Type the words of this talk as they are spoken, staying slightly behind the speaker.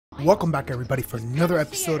Welcome back everybody for another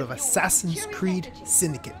episode of Assassin's Creed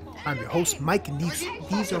Syndicate. I'm your host Mike and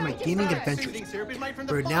these are my gaming adventures.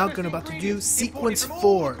 We're now about to do sequence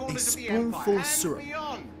 4, a spoonful of syrup.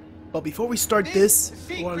 But before we start this,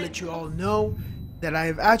 I want to let you all know that I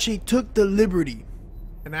have actually took the liberty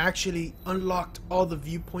and I actually unlocked all the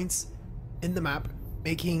viewpoints in the map,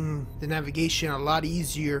 making the navigation a lot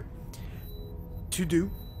easier to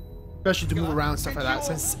do. Especially to move around and stuff like that,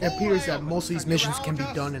 since it appears that most of these missions can be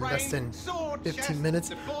done in less than 15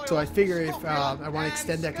 minutes. So I figure if I want to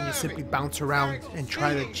extend that, I can just simply bounce around and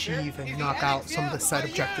try to achieve and knock out some of the side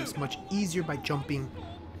objectives much easier by jumping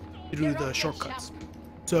through the shortcuts.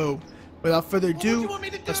 So without further ado,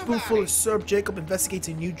 a spoonful of syrup. Jacob investigates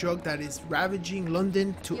a new drug that is ravaging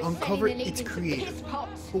London to uncover its creator.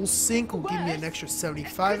 Full sync will give me an extra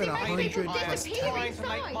 75 and 100 plus 10.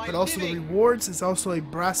 But also the rewards is also a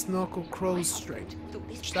brass knuckle crow's straight.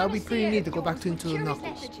 Which that would be pretty neat to go back to into the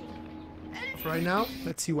knuckles. For right now,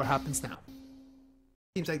 let's see what happens now.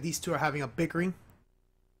 Seems like these two are having a bickering.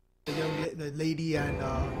 The lady and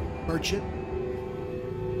merchant.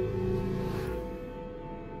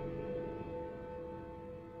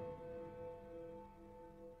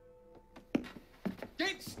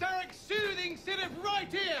 Get Starrick soothing syrup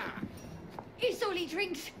right here! It's all he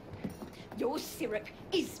drinks. Your syrup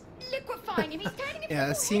is liquefying him. He's turning him. Yeah,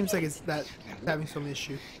 it seems like it's having some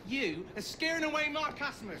issue. You are scaring away my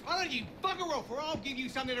customers. Why don't you bugger off or I'll give you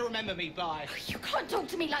something to remember me by. You can't talk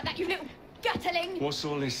to me like that, you little gutterling. What's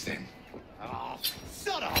all this then? Oh,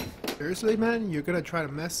 shut up! Seriously, man? You're gonna try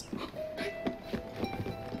to mess?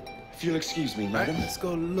 If you'll excuse me, madam. Let's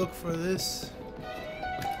go look for this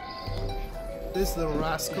little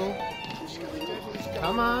rascal.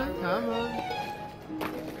 Come on, come on.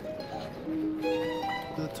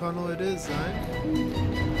 The tunnel it is, right?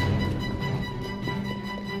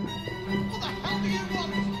 What the hell do you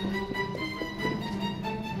want?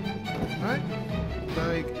 Alright.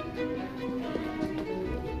 Like,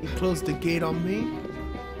 he closed the gate on me.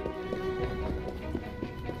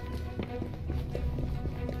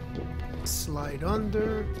 Slide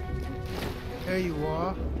under. There you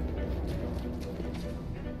are.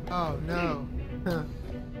 Oh no. Huh.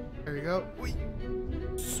 There we go. Wait.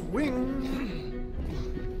 Swing.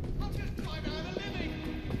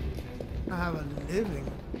 I have a living.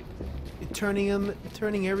 You're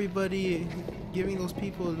turning everybody, giving those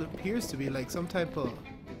people it appears to be like some type of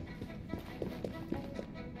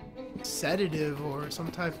sedative or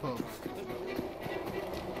some type of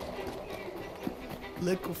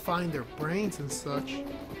liquefying their brains and such.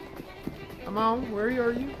 Come on, where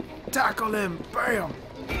are you? Tackle him! Bam!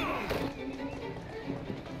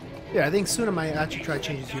 Yeah, I think soon I might actually try to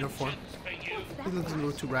change his uniform. He looks a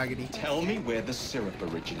little too raggedy. Tell me where the syrup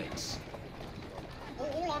originates.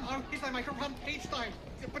 All I know is they make a run each time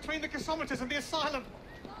between the gasometers and the asylum.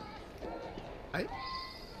 Right.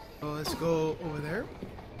 So let's go over there.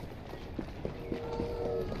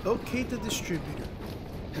 Locate the distributor.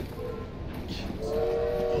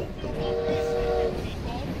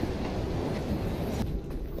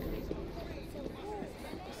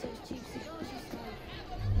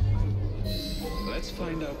 Let's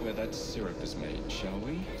find out where that syrup is made, shall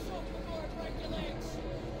we?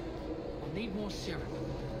 I'll need more syrup.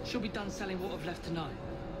 Should be done selling what I've left tonight.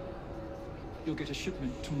 You'll get a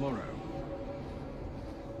shipment tomorrow.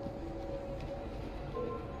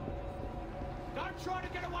 Don't try to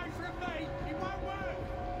get away from me! It won't work!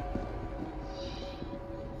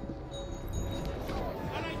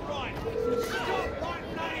 That ain't right! Stop right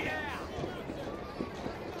bloody now!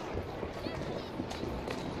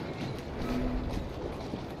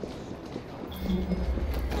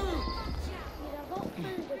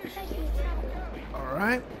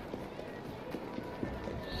 Alright.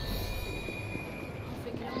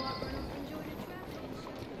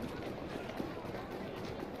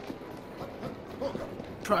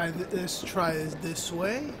 Try this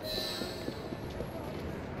way.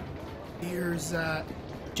 Here's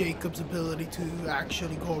Jacob's ability to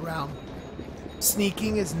actually go around.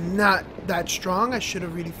 Sneaking is not that strong. I should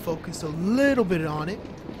have really focused a little bit on it.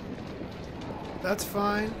 That's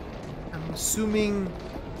fine. I'm assuming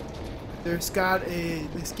this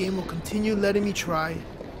game will continue letting me try,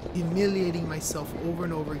 humiliating myself over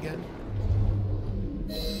and over again.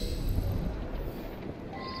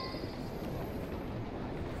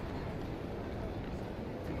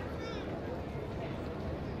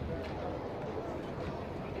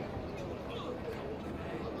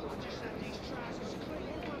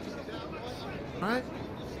 Alright.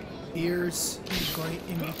 Here's going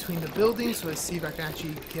in between the buildings, so let's see if I can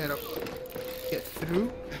actually get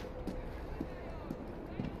through.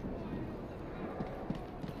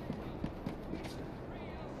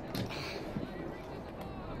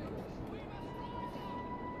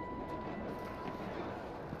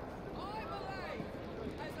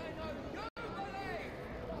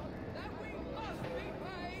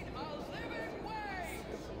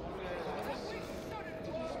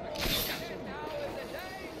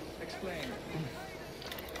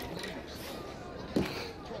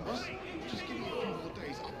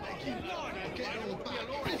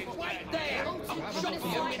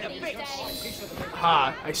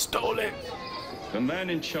 Ha! I stole it. The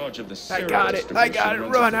man in charge of the I got it. I got it.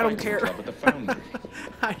 Run! I don't care. At the foundry.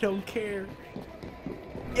 I don't care.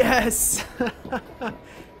 Yes.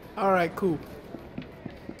 All right. Cool.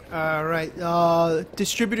 All right.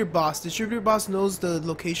 Distributor boss. Distributor boss knows the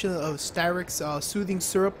location of Starrick's soothing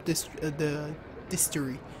syrup. The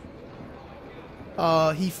distillery.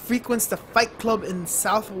 He frequents the fight club in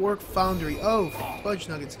Southwark Foundry. Oh, fudge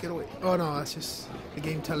nuggets, get away. Oh no, that's just the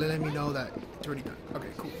game letting me know that it's already done. Okay,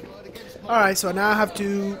 cool. Alright, so now I have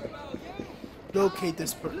to locate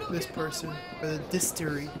this person. Or the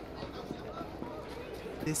distillery.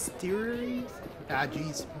 Distillery? Ah,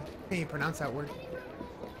 jeez. Can't even pronounce that word.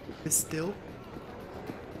 Distill?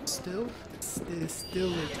 Still?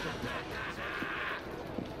 Distillery.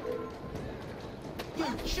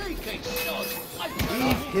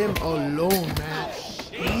 Leave him alone, man.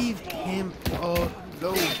 Leave him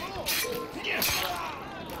alone.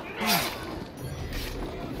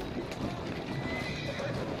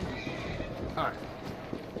 Alright.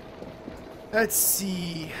 Let's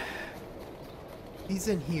see. He's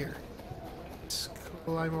in here. Let's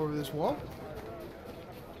climb over this wall.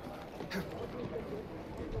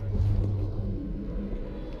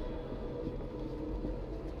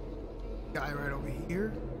 Guy right over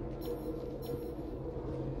here.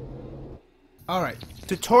 Alright.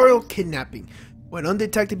 Tutorial kidnapping. When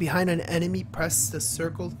undetected behind an enemy, press the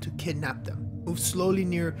circle to kidnap them. Move slowly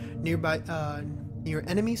near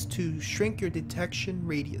enemies to shrink your detection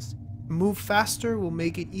radius. Move faster will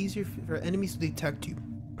make it easier for enemies to detect you.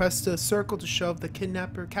 Press the circle to shove the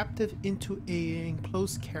kidnapper captive into an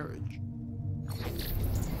enclosed carriage.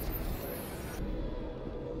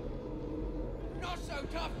 Not so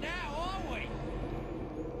tough now, are we?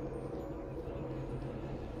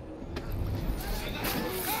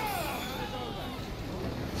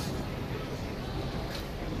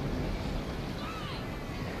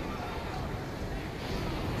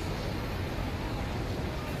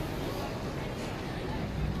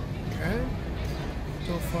 Okay.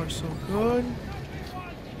 So far so good.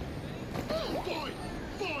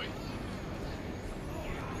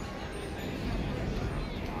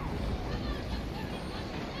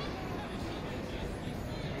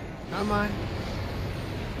 Come on.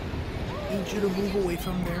 Need you to move away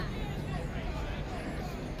from there.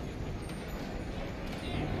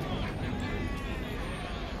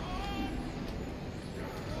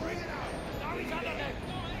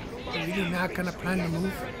 Are you not gonna plan to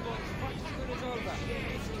move?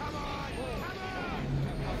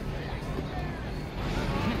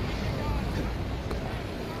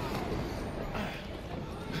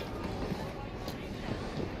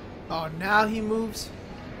 Oh, now he moves.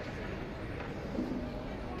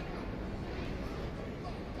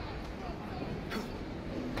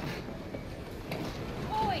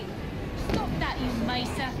 Oi! Stop that, you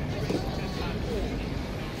macer!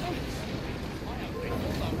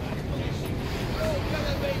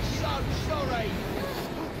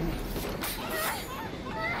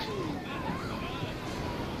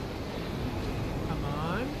 Come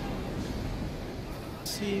on.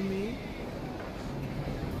 See me.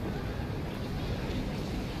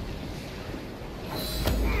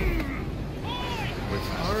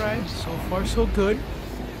 Alright, so far so good.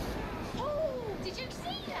 Oh, did you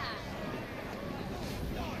see that?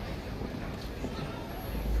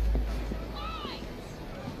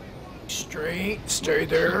 Straight, stay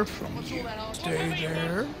there. Stay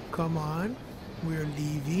there. Come on. We're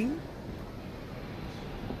leaving.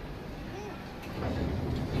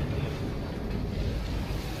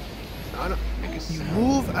 No, no. You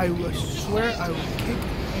move, I will swear I will kick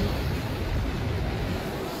you.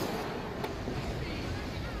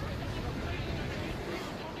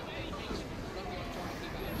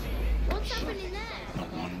 What's happening there?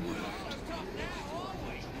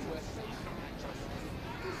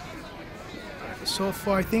 So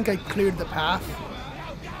far, I think I cleared the path.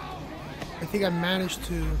 I think I managed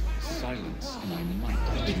to Silence my might.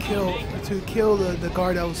 kill the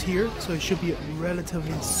guard that was here, so it should be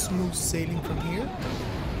relatively smooth sailing from here.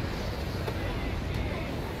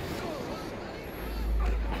 I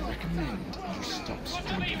recommend you stop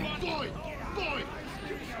struggling.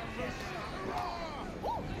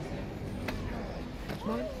 Come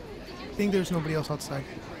on. think there's nobody else outside.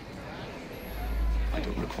 I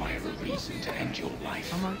don't require a reason to end your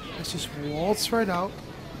life. Come on, let's just waltz right out.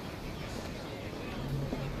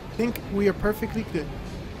 I think we are perfectly good.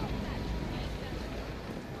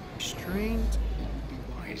 Restrained. Be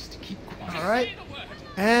wise to keep quiet. Alright.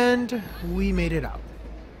 And we made it out.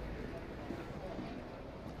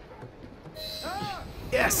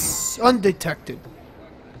 Yes! Undetected.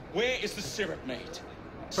 Where is the syrup made?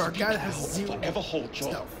 So our guy has zero Forever hold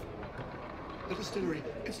job. stealth. The distillery.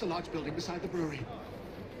 It's the large building beside the brewery.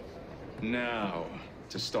 Now,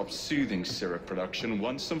 to stop soothing syrup production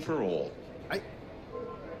once and for all.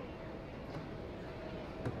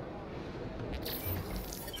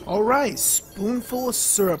 Alright, spoonful of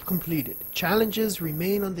syrup completed. Challenges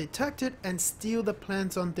remain undetected and steal the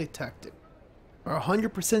plants undetected. Or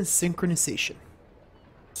 100% synchronization.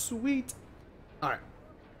 Sweet. Alright.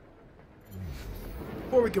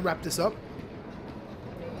 Before we can wrap this up.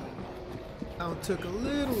 Now it took a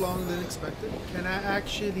little longer than expected.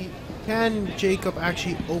 Can Jacob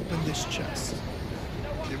actually open this chest?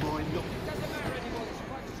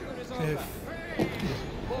 If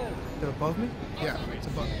they're above me? Yeah, it's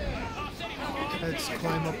above me. Let's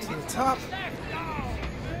climb up to the top.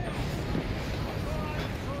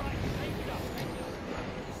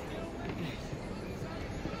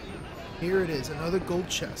 Here it is, another gold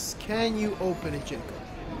chest. Can you open it, Jacob?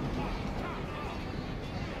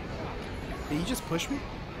 Did you just push me?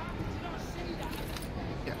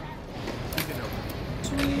 Yeah. You can open it.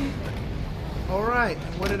 Sweet. Alright,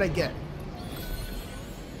 what did I get?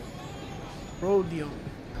 Rhodium.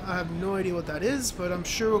 I have no idea what that is, but I'm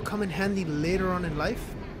sure it will come in handy later on in life.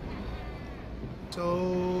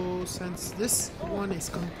 So, since this one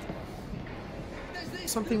is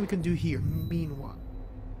something we can do here, meanwhile.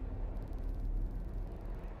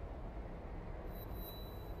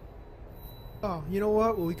 Oh, you know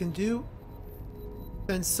what? What we can do?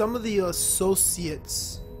 And some of the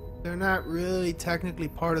associates, they're not really technically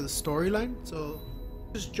part of the storyline, so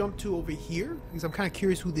just jump to over here because I'm kind of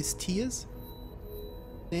curious who this T is.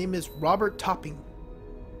 Name is Robert Topping.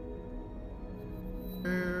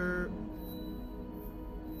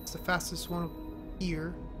 It's the fastest one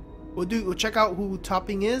here. We'll check out who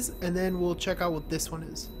Topping is, and then we'll check out what this one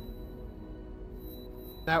is.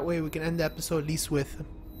 That way we can end the episode at least with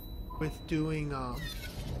doing a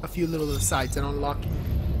few little asides and unlocking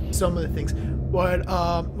some of the things. What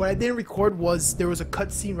I didn't record was there was a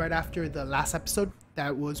cutscene right after the last episode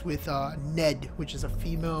that was with Ned, which is a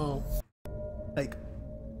female, like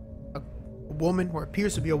a woman, or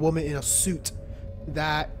appears to be a woman in a suit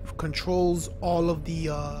that controls all of the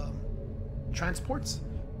transports.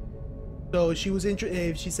 So she was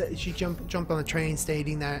she said she jumped on the train,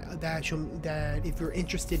 stating that if you're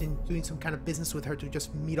interested in doing some kind of business with her, to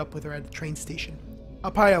just meet up with her at the train station. I'll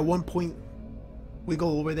probably at one point we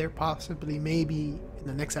go over there, possibly maybe in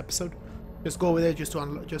the next episode. Just go over there just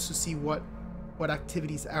to see what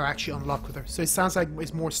activities are actually unlocked with her. So it sounds like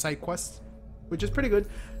it's more side quests, which is pretty good.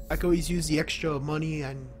 I can always use the extra money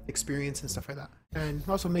and experience and stuff like that, and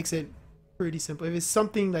also makes it pretty simple. If it's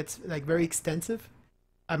something that's like very extensive,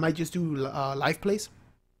 I might just do live plays.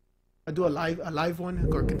 I do a live one,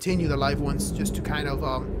 or continue the live ones, just to kind of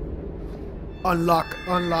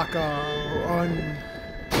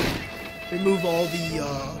remove all the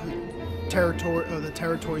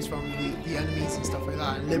territories from the enemies and stuff like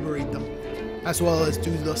that, and liberate them, as well as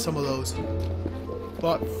do some of those.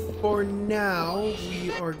 But for now,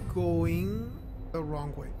 we are going the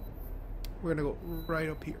wrong way. We're gonna go right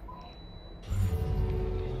up here.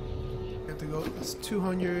 We have to go. It's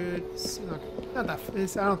 200. It's not that.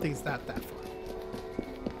 I don't think it's that far.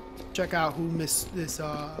 Check out who this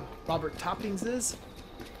Robert Toppings is.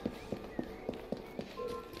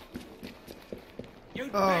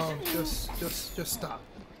 Oh, just stop.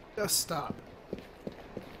 Just stop.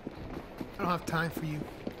 I don't have time for you.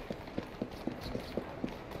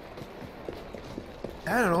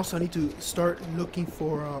 And I also need to start looking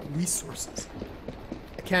for resources.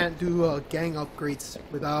 I can't do gang upgrades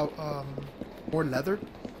without more leather.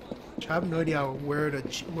 Which I have no idea where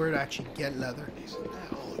to actually get leather.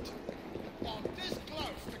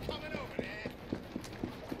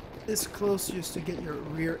 This close just to get your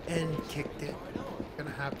rear end kicked in. Gonna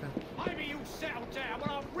happen. Maybe you settle down when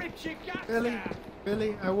I rip your guts Really? out.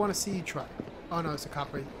 Really? I want to see you try. Oh no, it's a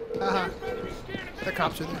cop right there. Haha. The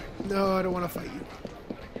cops are there. No, I don't want to fight you.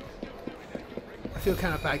 I feel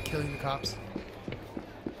kind of bad killing the cops.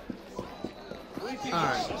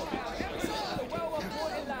 Alright.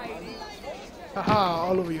 Haha,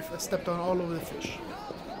 all over you. I stepped on all over the fish.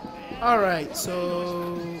 Alright,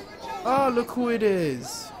 so... Oh, look who it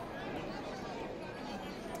is.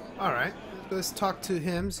 Alright, let's talk to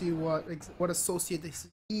him, see what associate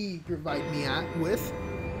he provide me with.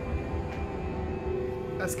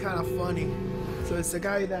 That's kind of funny. So it's the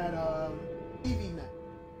guy that Evie met.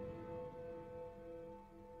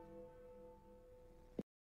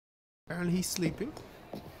 Apparently he's sleeping.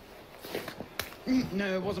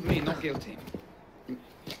 No, it wasn't me. Not guilty.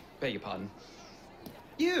 Beg your pardon.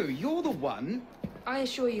 You're the one. I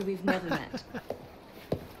assure you we've never met.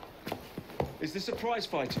 Is this a prize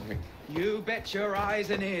fighting ring? You bet your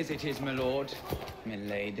eyes and ears it is, my lord.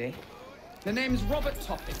 Milady. The name's Robert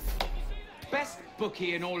Topping. Best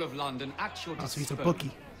bookie in all of London at your Oh, so he's disposal. a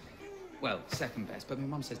bookie. Well, second best, but my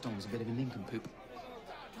mum says Don was a bit of a nincompoop.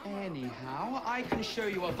 Anyhow, I can show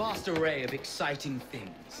you a vast array of exciting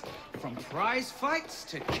things. From prize fights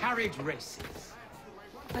to carriage races.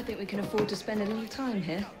 I think we can afford to spend a little time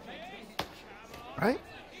here. Right?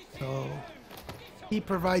 So he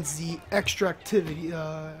provides the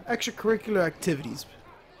extracurricular activities.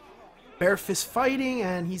 Bare fist fighting,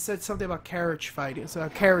 and he said something about carriage fighting. So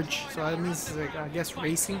carriage, so that means like, I guess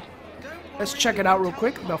racing. Let's check it out real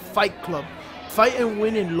quick. The Fight Club. Fight and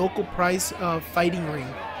win in local prize fighting ring.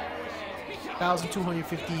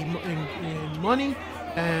 1,250 in money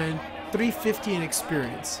and 350 in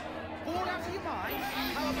experience.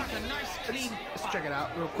 Let's check it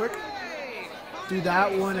out real quick. Do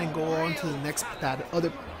that one and go on to the next, that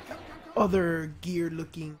other gear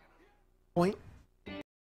looking point.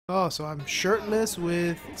 Oh, so I'm shirtless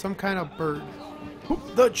with some kind of bird.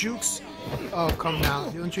 Oop, the jukes. Oh, come now.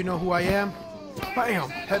 Don't you know who I am? Bam!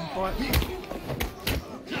 Headbutt.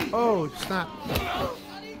 Oh, snap.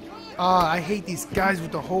 Ah, I hate these guys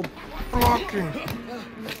with the whole blocking.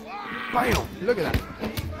 Bam! Look at that.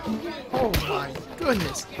 Oh my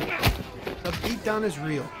goodness. The beatdown is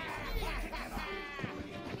real.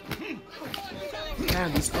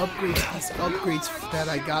 Man, these upgrades that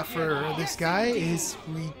I got for this guy is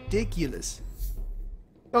ridiculous.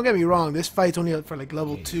 Don't get me wrong, this fight's only up for like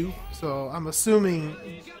level 2, so I'm assuming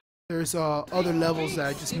there's other levels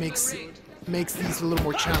that just makes these a little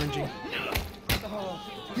more challenging.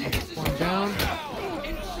 One down.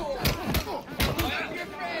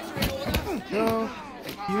 Go.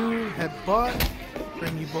 You headbutt.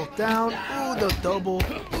 Bring you both down. Oh, the double.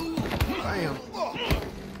 Bam.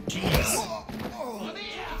 Jeez.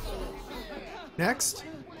 Next.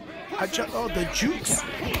 Oh, the jukes.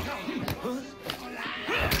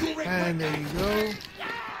 And there you go.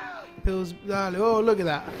 Pills. Oh, look at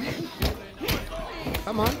that.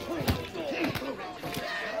 Come on.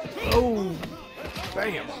 Oh.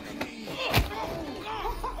 Bam.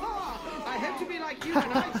 I hope to be like you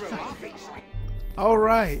when I grow up. All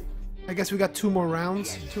right. I guess we got 2 more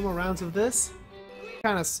rounds. 2 more rounds of this.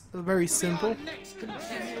 Kind of very simple.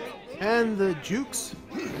 And the jukes.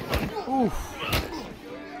 Oof.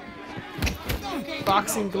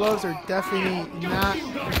 Boxing gloves are definitely not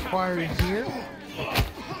required in here.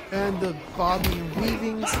 And the bobbing and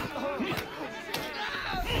weavings.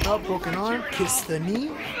 Oh, broken arm. Kiss the knee.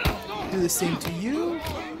 Do the same to you.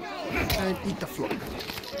 And eat the floor.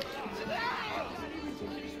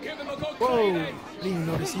 Whoa. Didn't even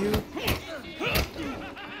notice you.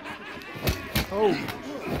 Oh.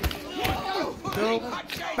 Go.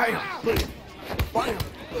 Bam. Bam.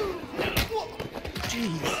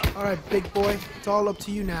 Jeez. Alright, big boy. It's all up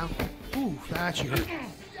to you now. Ooh, that actually hurt.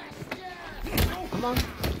 Come on.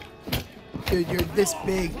 Dude, you're this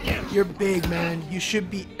big. You're big, man. You should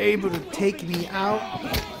be able to take me out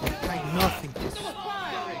like nothing.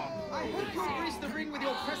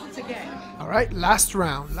 Alright, last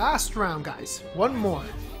round. Last round, guys. One more.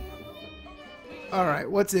 Alright,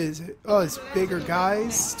 what is it? Oh, it's bigger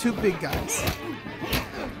guys. 2 big guys.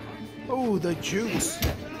 Oh, the juice.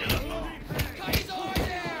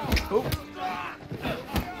 Oh.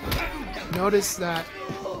 Notice that.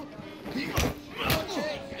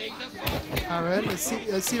 Alright, let's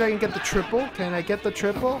see if I can get the triple. Can I get the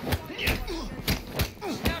triple?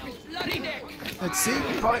 Let's see.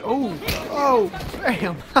 Oh, oh,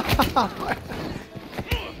 bam.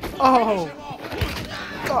 Oh,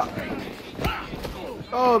 God.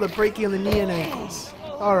 Oh, the breaking of the knee and ankles.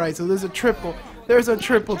 Alright, so there's a triple. There's a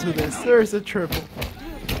triple to this. There's a triple.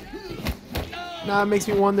 Now it makes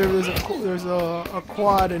me wonder if there's a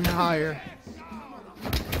quad and higher.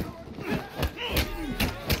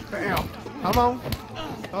 Bam. Come on.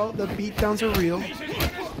 Oh, the beatdowns are real.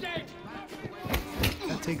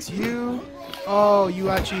 That takes you. Oh, you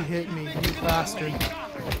actually hit me, you bastard.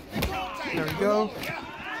 There we go.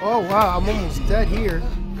 Oh, wow, I'm almost dead here.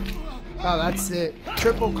 Oh, that's it.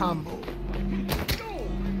 Triple combo.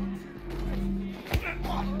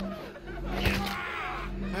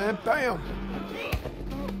 And bam.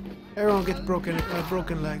 Everyone gets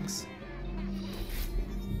broken legs.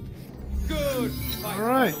 Good.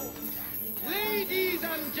 Alright. Ladies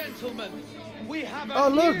and gentlemen, we have a Oh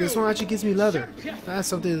look, new this one actually gives me leather. champion. That's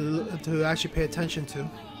something to actually pay attention to.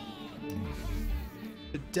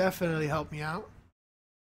 It definitely helped me out.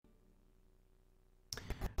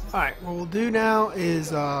 Alright, what we'll do now is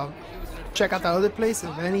check out that other place.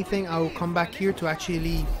 If anything, I will come back here to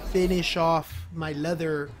actually finish off my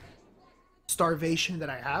leather starvation that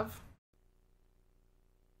I have.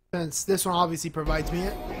 Since this one obviously provides me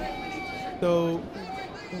it. So,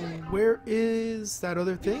 where is that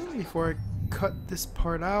other thing before I cut this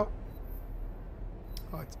part out?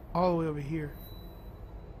 Oh, it's all the way over here.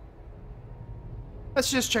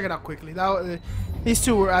 Let's just check it out quickly. These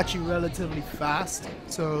two were actually relatively fast,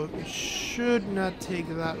 so it should not take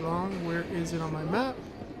that long. Where is it on my map?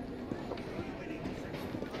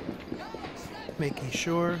 Making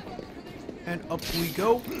sure. And up we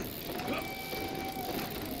go.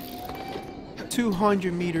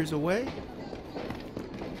 200 meters away.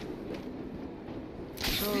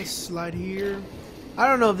 So slide here. I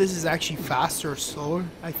don't know if this is actually faster or slower.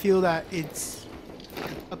 I feel that it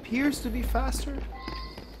appears to be faster,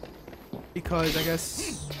 because I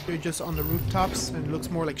guess they're just on the rooftops and it looks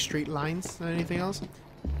more like straight lines than anything else.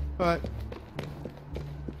 But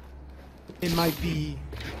it might be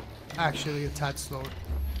actually a tad slower.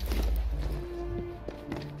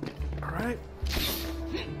 Alright.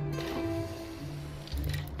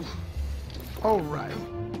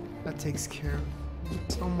 Alright. That takes care of it.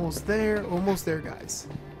 It's almost there, guys.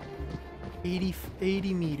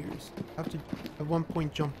 80 meters. I have to at one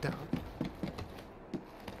point jump down.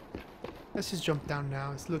 Let's just jump down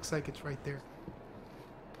now. It looks like it's right there.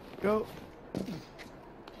 Go.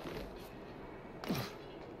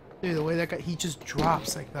 Dude, the way that guy, he just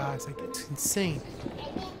drops like that. It's like, it's insane.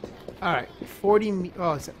 Alright, 40 meters.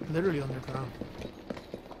 Oh, it's literally underground.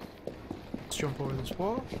 Let's jump over this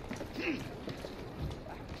wall.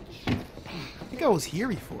 I think I was here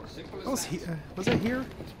before. I was here. Was I here?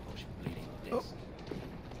 Oh.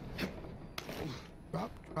 Drop.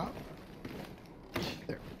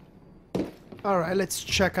 There. Alright, let's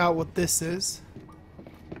check out what this is.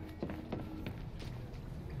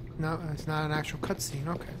 No, it's not an actual cutscene.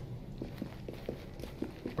 Okay.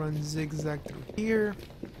 Run zigzag through here.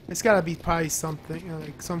 It's gotta be probably something,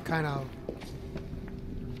 like some kind of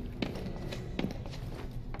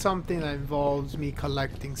something that involves me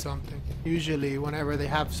collecting something. Usually whenever they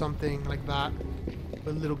have something like that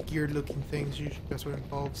with little geared looking things, usually that's what it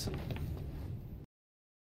involves.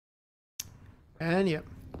 And yep.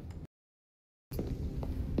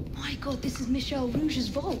 My God, this is Michel Rouge's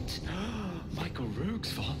vault. Michael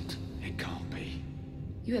Rourke's vault? It can't be.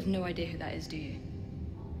 You have no idea who that is, do you?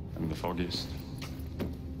 I'm the foggiest.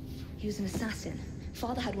 He was an assassin.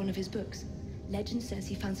 Father had one of his books. Legend says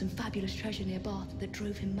he found some fabulous treasure near Bath that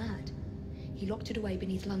drove him mad. He locked it away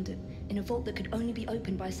beneath London, in a vault that could only be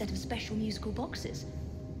opened by a set of special musical boxes.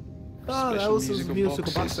 Oh, that Special was those musical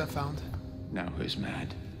boxes. boxes I found. Now who's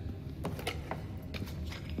mad?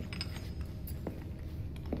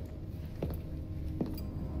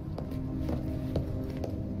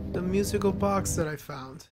 The musical box that I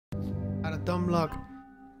found. Out of dumb luck.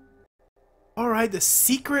 Alright, the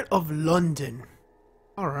Secret of London.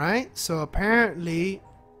 Alright, so apparently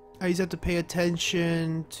I just have to pay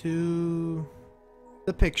attention to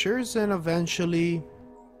the pictures and eventually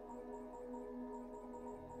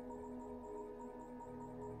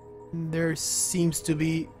there seems to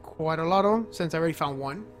be quite a lot of them, since I already found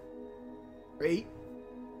one. Or 8.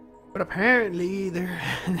 But apparently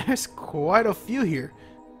there's quite a few here.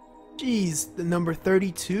 Jeez, the number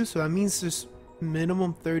 32, so that means there's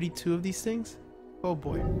minimum 32 of these things. Oh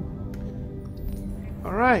boy.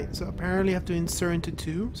 Alright, so apparently I have to insert into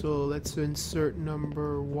 2. So let's insert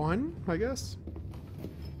number 1, I guess.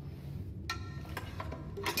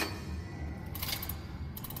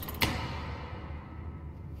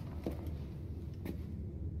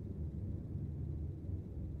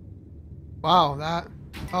 Wow, that...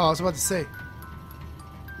 Oh, I was about to say.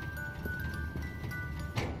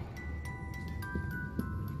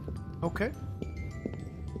 Okay.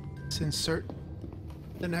 Let's insert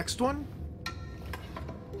the next one.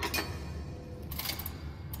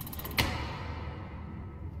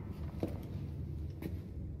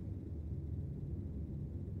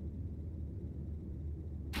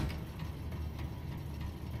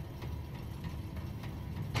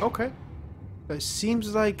 Okay. It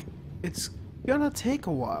seems like it's gonna take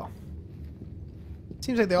a while.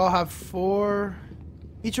 Seems like they all have 4.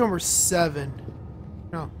 Each one were 7.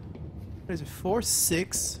 No. What is it? 4,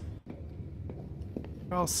 6.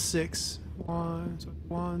 They're all 6.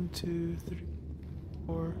 1, 2, 3,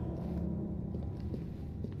 4,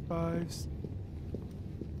 5,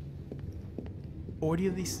 40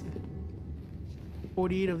 of these.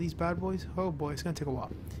 48 of these bad boys. Oh boy, it's gonna take a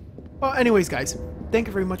while. Well, anyways, guys, thank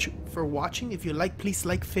you very much for watching. If you like, please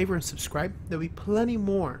like, favor, and subscribe. There'll be plenty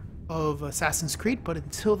more of Assassin's Creed, but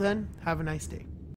until then, have a nice day.